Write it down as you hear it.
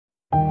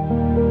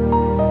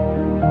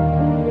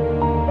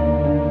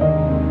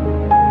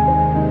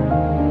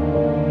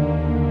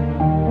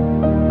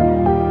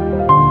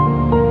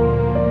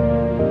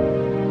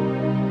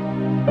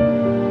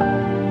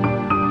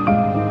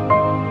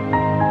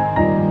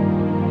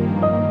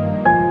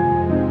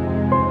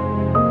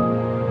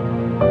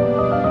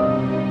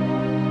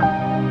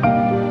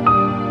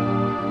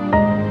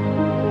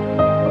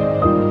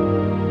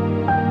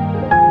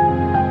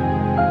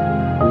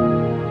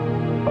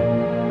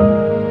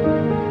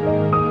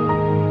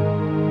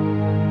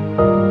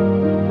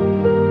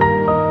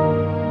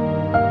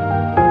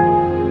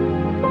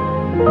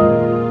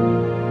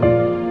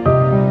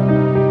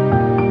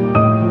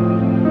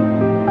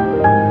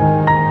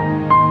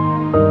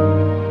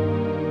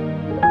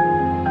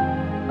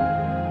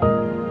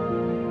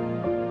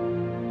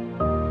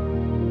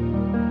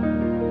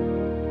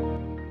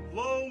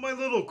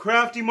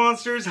crafty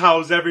monsters,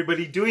 how's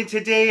everybody doing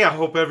today? I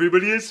hope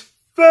everybody is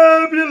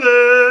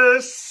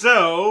fabulous.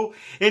 So,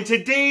 in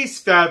today's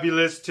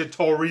fabulous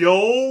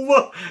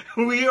tutorial,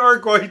 we are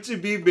going to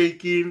be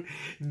making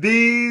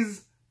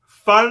these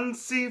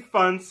fancy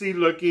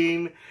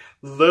looking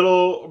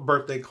little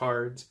birthday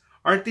cards.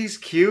 Aren't these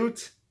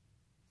cute?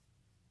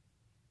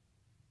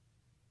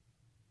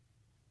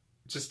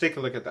 Just take a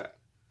look at that.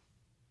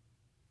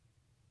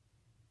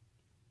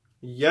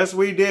 Yes,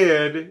 we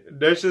did.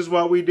 This is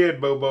what we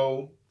did,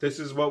 Bobo. This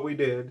is what we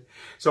did.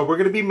 So we're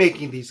going to be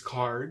making these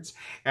cards.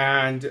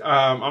 And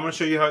I'm going to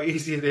show you how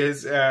easy it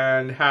is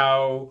and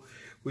how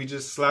we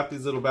just slapped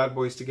these little bad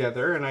boys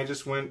together. And I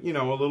just went, you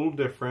know, a little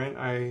different.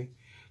 I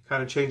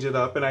kind of changed it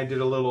up and I did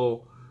a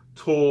little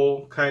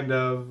tulle kind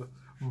of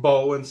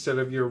bow instead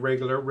of your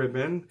regular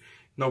ribbon.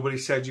 Nobody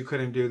said you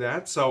couldn't do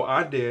that. So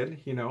I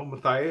did, you know,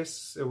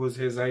 Matthias, it was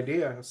his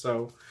idea.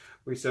 So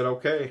we said,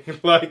 okay,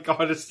 like,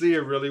 honestly,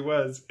 it really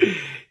was.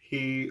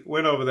 He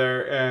went over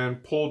there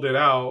and pulled it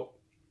out.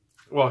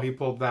 Well, he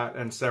pulled that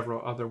and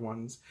several other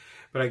ones.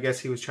 But I guess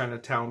he was trying to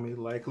tell me,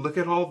 like, look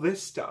at all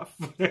this stuff.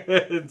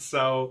 And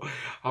so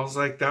I was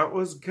like, that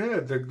was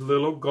good. The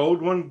little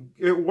gold one,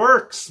 it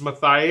works,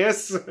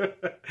 Matthias.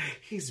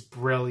 He's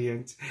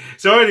brilliant.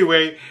 So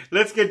anyway,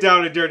 let's get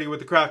down and dirty with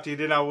the crafty,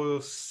 and I will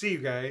see you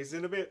guys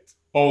in a bit.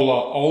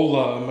 Hola,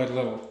 hola, my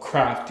little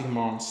crafty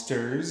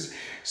monsters.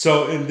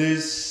 So in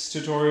this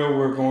tutorial,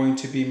 we're going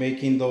to be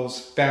making those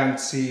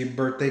fancy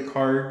birthday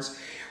cards.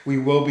 We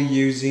will be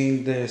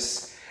using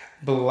this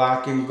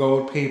black and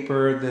gold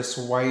paper, this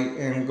white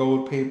and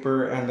gold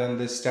paper, and then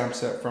this stamp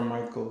set from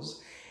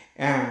Michaels.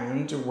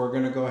 And we're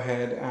gonna go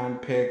ahead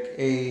and pick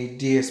a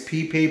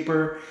DSP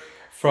paper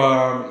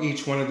from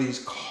each one of these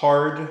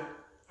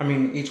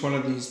each one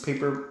of these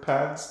paper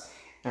pads.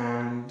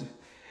 And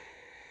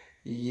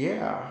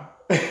yeah.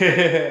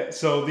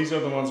 So these are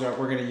the ones that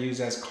we're going to use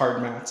as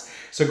card mats.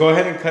 So go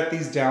ahead and cut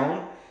these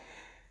down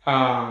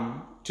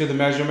to the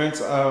measurements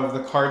of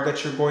the card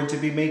that you're going to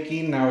be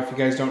making. Now, if you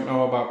guys don't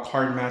know about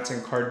card mats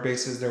and card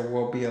bases, there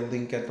will be a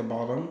link at the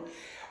bottom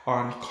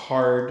on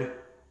card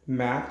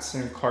mats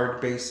and card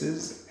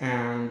bases,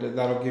 and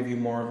that'll give you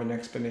more of an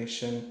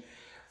explanation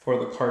for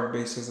the card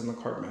bases and the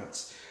card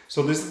mats.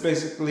 So this is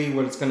basically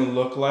what it's going to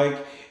look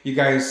like. You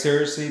guys,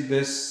 seriously,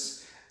 this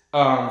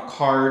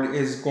card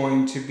is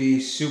going to be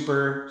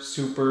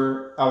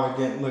super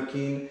elegant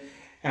looking,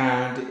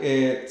 and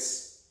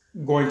it's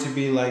going to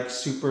be like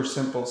super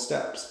simple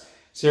steps.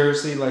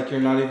 Seriously, like, you're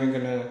not even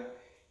gonna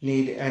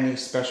need any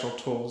special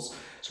tools.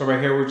 So right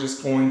here, we're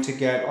just going to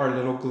get our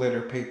little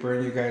glitter paper,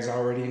 and you guys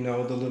already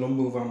know the little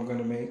move I'm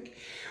gonna make.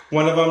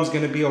 One of them is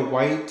gonna be a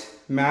white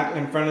mat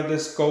in front of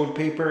this gold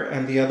paper,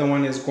 and the other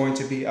one is going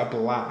to be a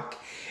black.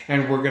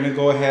 And we're gonna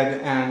go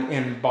ahead and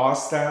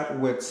emboss that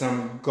with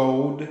some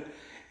gold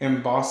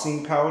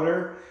embossing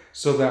powder,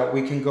 so that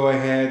we can go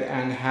ahead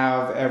and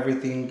have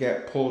everything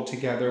get pulled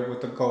together with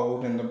the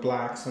gold and the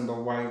blacks and the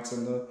whites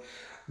and the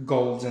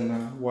golds and the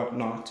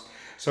whatnot.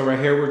 So right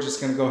here, we're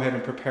just going to go ahead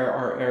and prepare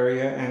our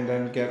area and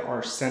then get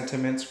our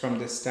sentiments from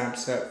this stamp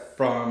set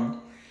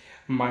from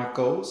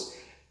Michaels.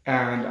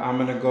 And I'm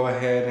going to go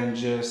ahead and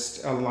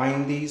just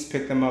align these,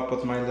 pick them up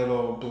with my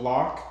little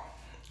block,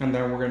 and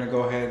then we're going to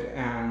go ahead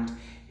and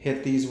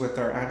hit these with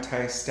our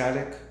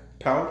anti-static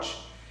pouch.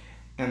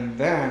 And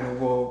then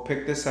we'll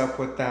pick this up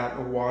with that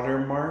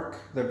watermark,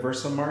 the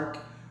VersaMark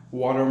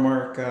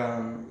Watermark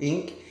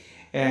ink.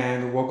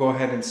 And we'll go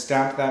ahead and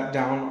stamp that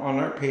down on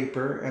our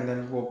paper. And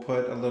then we'll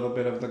put a little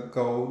bit of the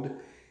gold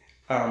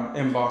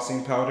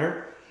embossing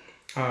powder.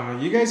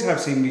 You guys have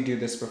seen me do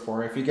this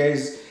before. If you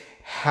guys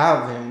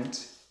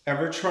haven't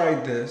ever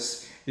tried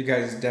this, you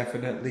guys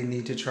definitely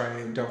need to try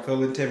it. Don't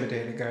feel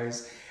intimidated,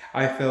 guys.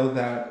 I feel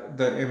that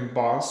the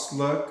embossed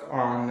look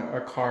on a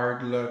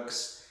card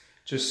looks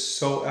just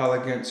so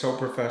elegant, so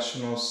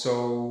professional,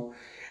 so,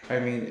 I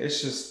mean,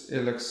 it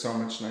looks so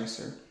much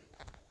nicer.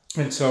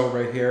 And so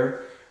right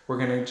here, we're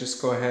gonna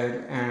just go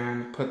ahead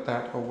and put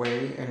that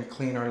away and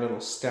clean our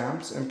little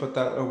stamps and put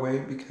that away,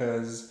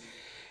 because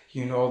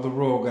you know the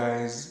rule,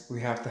 guys.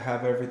 We have to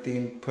have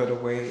everything put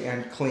away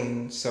and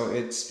clean so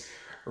it's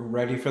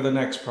ready for the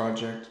next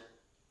project.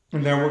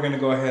 And then we're gonna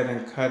go ahead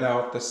and cut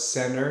out the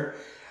center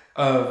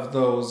of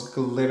those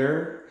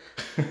glitter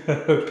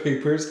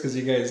papers, because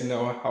you guys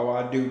know how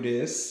I do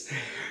this,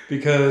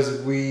 because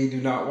we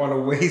do not want to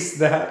waste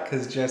that,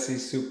 because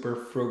Jesse's super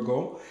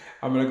frugal.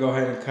 I'm going to go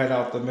ahead and cut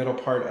out the middle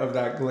part of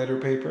that glitter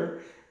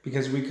paper,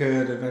 because we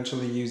could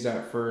eventually use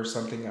that for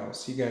something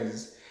else. You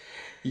guys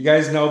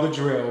know the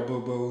drill,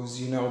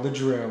 boo-boos. You know the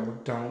drill.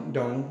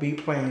 Don't be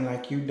playing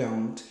like you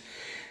don't.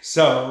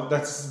 So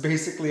that's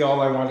basically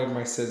all I wanted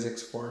my Sizzix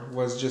for,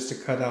 was just to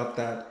cut out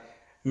that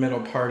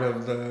middle part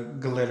of the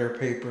glitter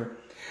paper.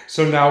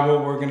 So now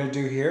what we're going to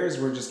do here is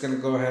we're just going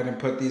to go ahead and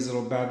put these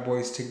little bad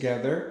boys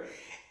together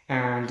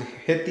and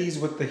hit these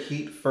with the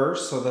heat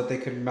first so that they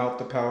can melt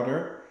the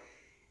powder.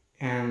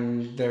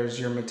 And there's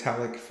your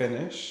metallic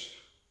finish.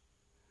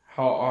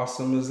 How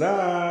awesome is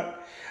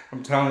that?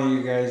 I'm telling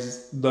you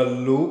guys, the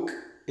look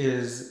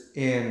is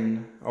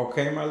in.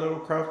 Okay, my little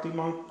crafty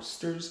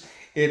monsters?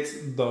 It's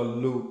the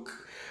look.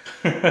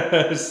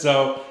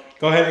 So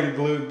go ahead and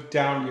glue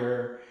down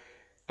your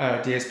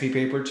DSP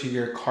paper to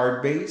your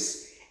card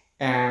base.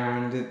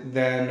 And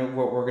then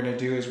what we're going to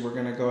do is we're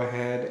going to go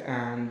ahead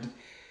and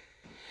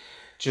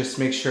just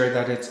make sure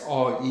that it's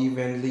all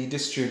evenly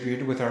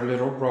distributed with our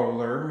little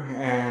roller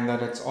and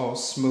that it's all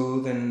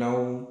smooth and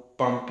no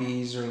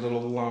bumpies or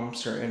little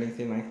lumps or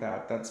anything like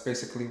that. That's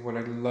basically what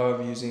I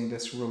love using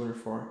this ruler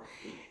for.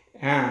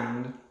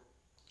 And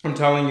I'm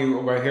telling you,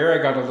 right here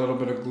I got a little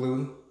bit of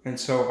glue, and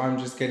so I'm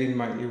just getting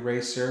my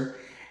eraser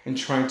and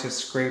trying to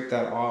scrape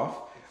that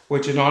off.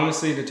 Which, and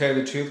honestly, to tell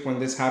you the truth, when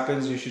this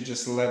happens, you should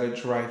just let it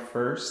dry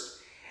first,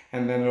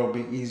 and then it'll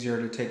be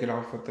easier to take it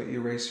off with the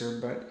eraser.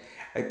 But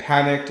I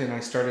panicked and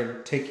I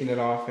started taking it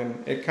off,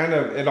 and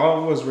it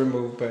all was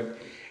removed, but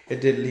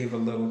it did leave a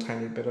little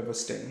tiny bit of a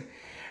stain.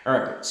 All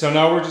right, so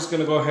now we're just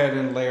gonna go ahead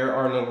and layer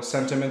our little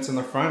sentiments in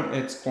the front.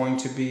 It's going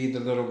to be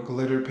the little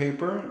glitter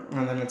paper,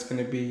 and then it's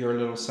gonna be your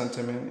little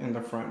sentiment in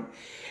the front.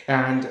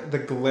 And the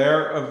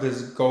glare of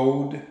this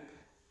gold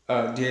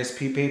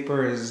DSP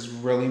paper is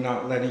really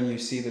not letting you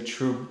see the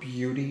true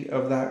beauty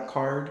of that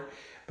card,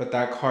 but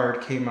that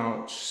card came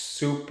out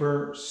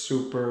super,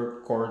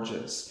 super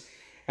gorgeous.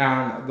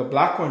 And the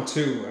black one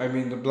too. I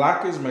mean, the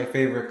black is my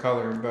favorite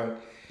color,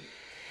 but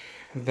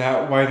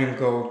that white and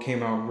gold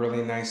came out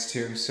really nice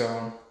too.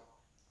 So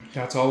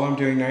that's all I'm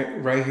doing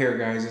right here,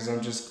 guys, is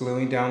I'm just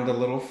gluing down the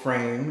little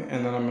frame,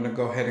 and then I'm going to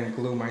go ahead and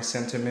glue my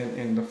sentiment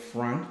in the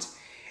front.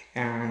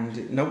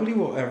 And nobody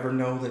will ever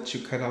know that you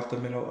cut out the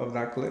middle of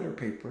that glitter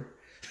paper.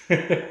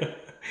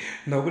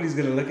 Nobody's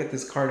going to look at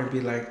this card and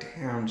be like,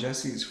 damn,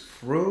 Jesse's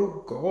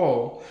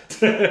frugal.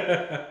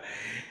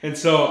 And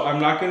so I'm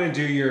not going to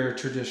do your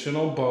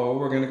traditional bow.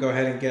 We're going to go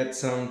ahead and get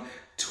some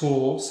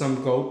tulle,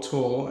 some gold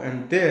tulle.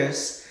 And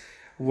this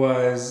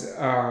was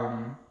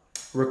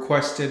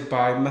requested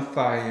by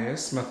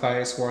Matthias.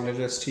 Matthias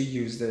wanted us to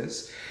use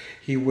this.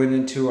 He went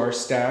into our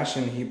stash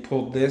and he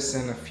pulled this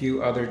and a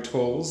few other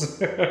tools.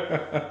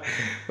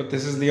 But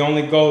this is the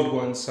only gold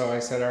one. So I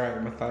said, all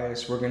right,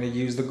 Matthias, we're going to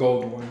use the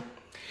gold one.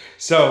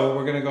 So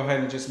we're going to go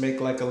ahead and just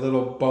make like a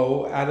little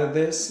bow out of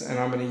this. And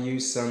I'm going to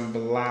use some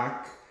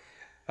black.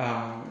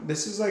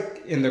 This is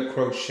like in the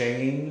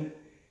crocheting.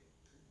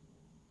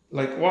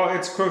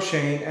 It's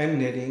crocheting and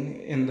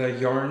knitting. In the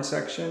yarn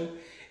section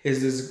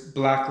is this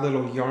black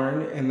little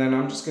yarn. And then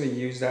I'm just going to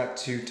use that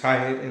to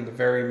tie it in the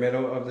very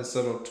middle of this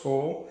little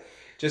tulle,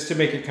 just to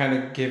make it kind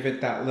of give it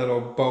that little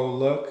bow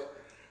look.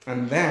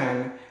 And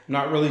then I'm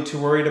not really too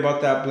worried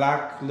about that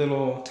black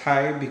little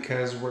tie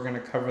because we're going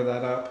to cover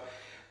that up.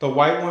 The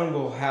white one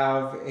will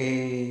have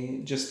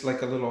just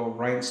like a little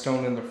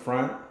rhinestone in the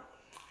front.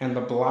 And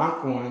the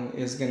black one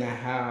is going to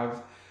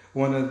have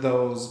one of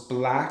those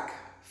black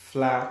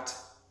flat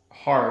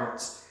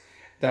hearts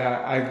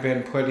that I've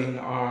been putting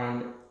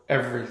on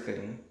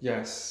everything.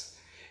 Yes,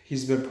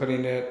 he's been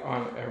putting it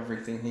on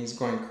everything. He's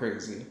going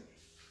crazy.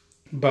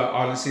 But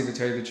honestly, to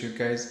tell you the truth,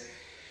 guys,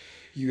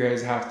 you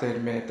guys have to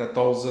admit that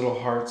those little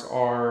hearts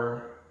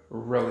are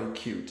really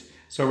cute.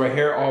 So right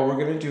here, all we're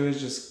going to do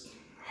is just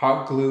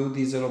hot glue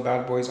these little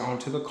bad boys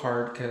onto the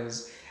card,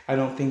 because I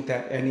don't think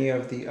that any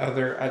of the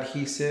other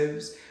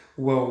adhesives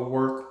will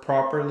work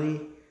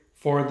properly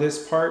for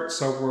this part.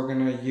 So we're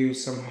going to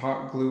use some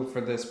hot glue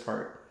for this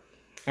part.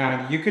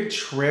 And you could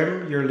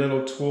trim your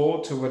little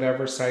tool to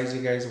whatever size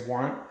you guys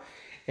want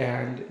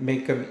and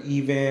make them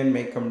even,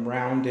 make them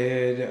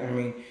rounded. I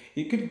mean,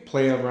 you could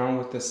play around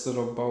with this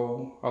little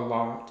bow a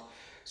lot.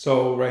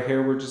 So right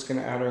here, we're just going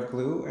to add our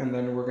glue, and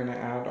then we're going to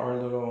add our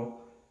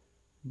little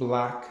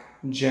black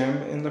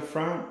gem in the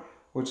front,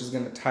 which is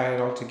going to tie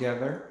it all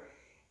together.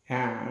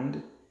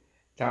 And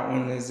that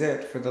one is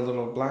it for the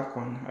little black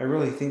one. I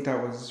really think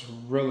that was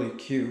really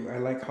cute. I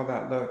like how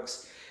that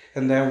looks.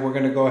 And then we're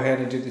going to go ahead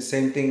and do the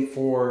same thing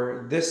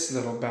for this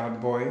little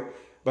bad boy.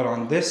 But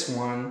on this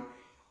one,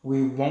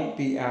 we won't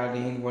be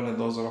adding one of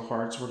those little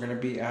hearts. We're going to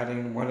be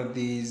adding one of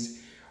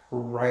these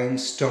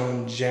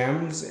rhinestone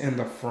gems in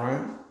the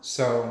front.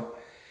 So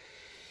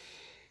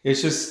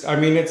it's just, I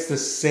mean, it's the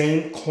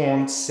same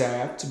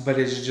concept, but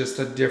it's just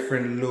a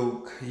different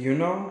look, you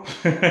know?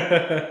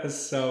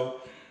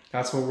 So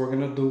that's what we're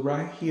going to do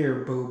right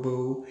here,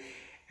 boo-boo.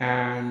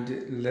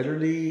 And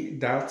literally,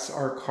 that's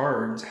our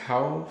cards.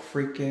 How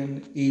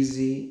freaking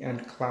easy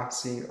and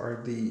classy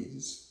are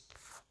these?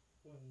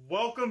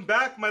 Welcome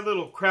back, my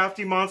little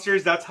crafty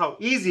monsters. That's how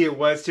easy it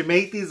was to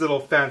make these little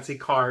fancy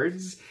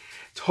cards.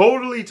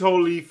 Totally,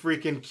 totally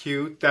freaking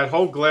cute. That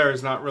whole glare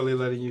is not really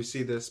letting you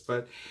see this,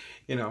 but,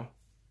 you know,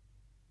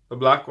 the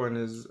black one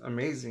is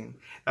amazing.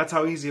 That's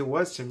how easy it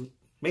was to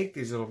make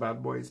these little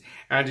bad boys.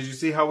 And did you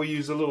see how we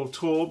use a little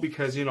tool?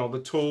 Because, you know,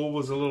 the tool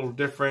was a little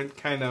different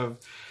kind of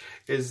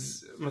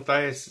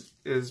Matthias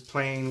is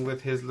playing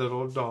with his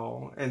little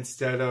doll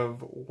instead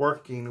of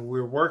working.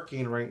 We're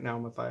working right now,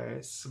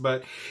 Matthias.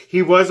 But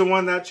he was the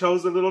one that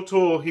chose the little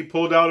tool. He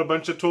pulled out a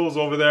bunch of tools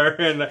over there,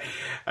 and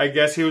I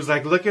guess he was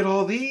like, look at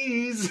all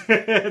these.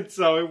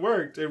 So it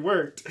worked. It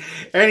worked.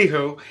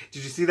 Anywho,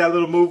 did you see that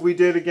little move we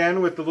did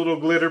again with the little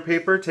glitter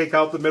paper? Take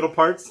out the middle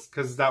parts,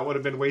 because that would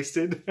have been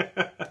wasted.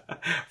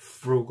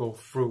 Frugal,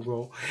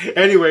 frugal.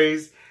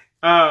 Anyways,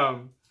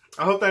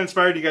 I hope that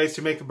inspired you guys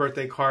to make a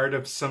birthday card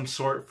of some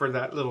sort for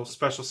that little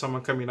special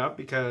someone coming up,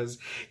 because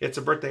it's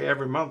a birthday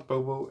every month,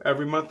 Bobo.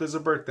 Every month is a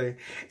birthday.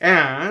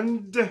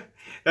 And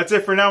that's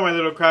it for now, my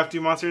little crafty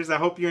monsters. I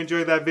hope you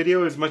enjoyed that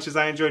video as much as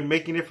I enjoyed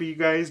making it for you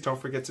guys. Don't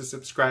forget to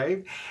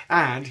subscribe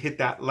and hit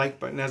that like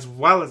button as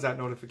well as that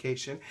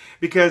notification,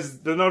 because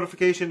the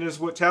notification is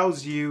what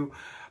tells you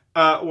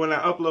when I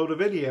upload a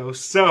video.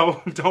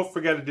 So don't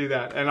forget to do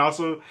that. And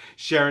also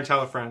share and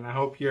tell a friend. I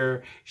hope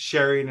you're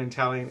sharing and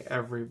telling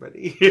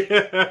everybody.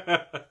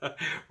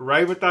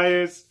 Right,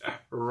 Matthias?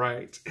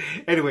 Right.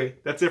 Anyway,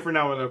 that's it for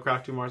now, my little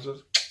crafty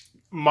monsters.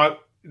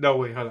 No,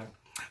 wait, hold on.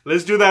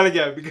 Let's do that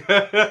again,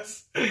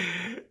 because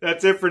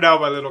that's it for now,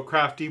 my little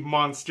crafty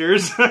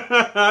monsters.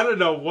 I don't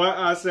know what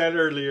I said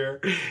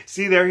earlier.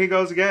 See, there he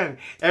goes again.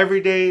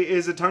 Every day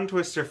is a tongue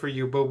twister for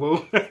you,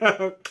 boo-boo.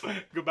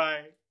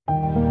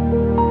 Goodbye.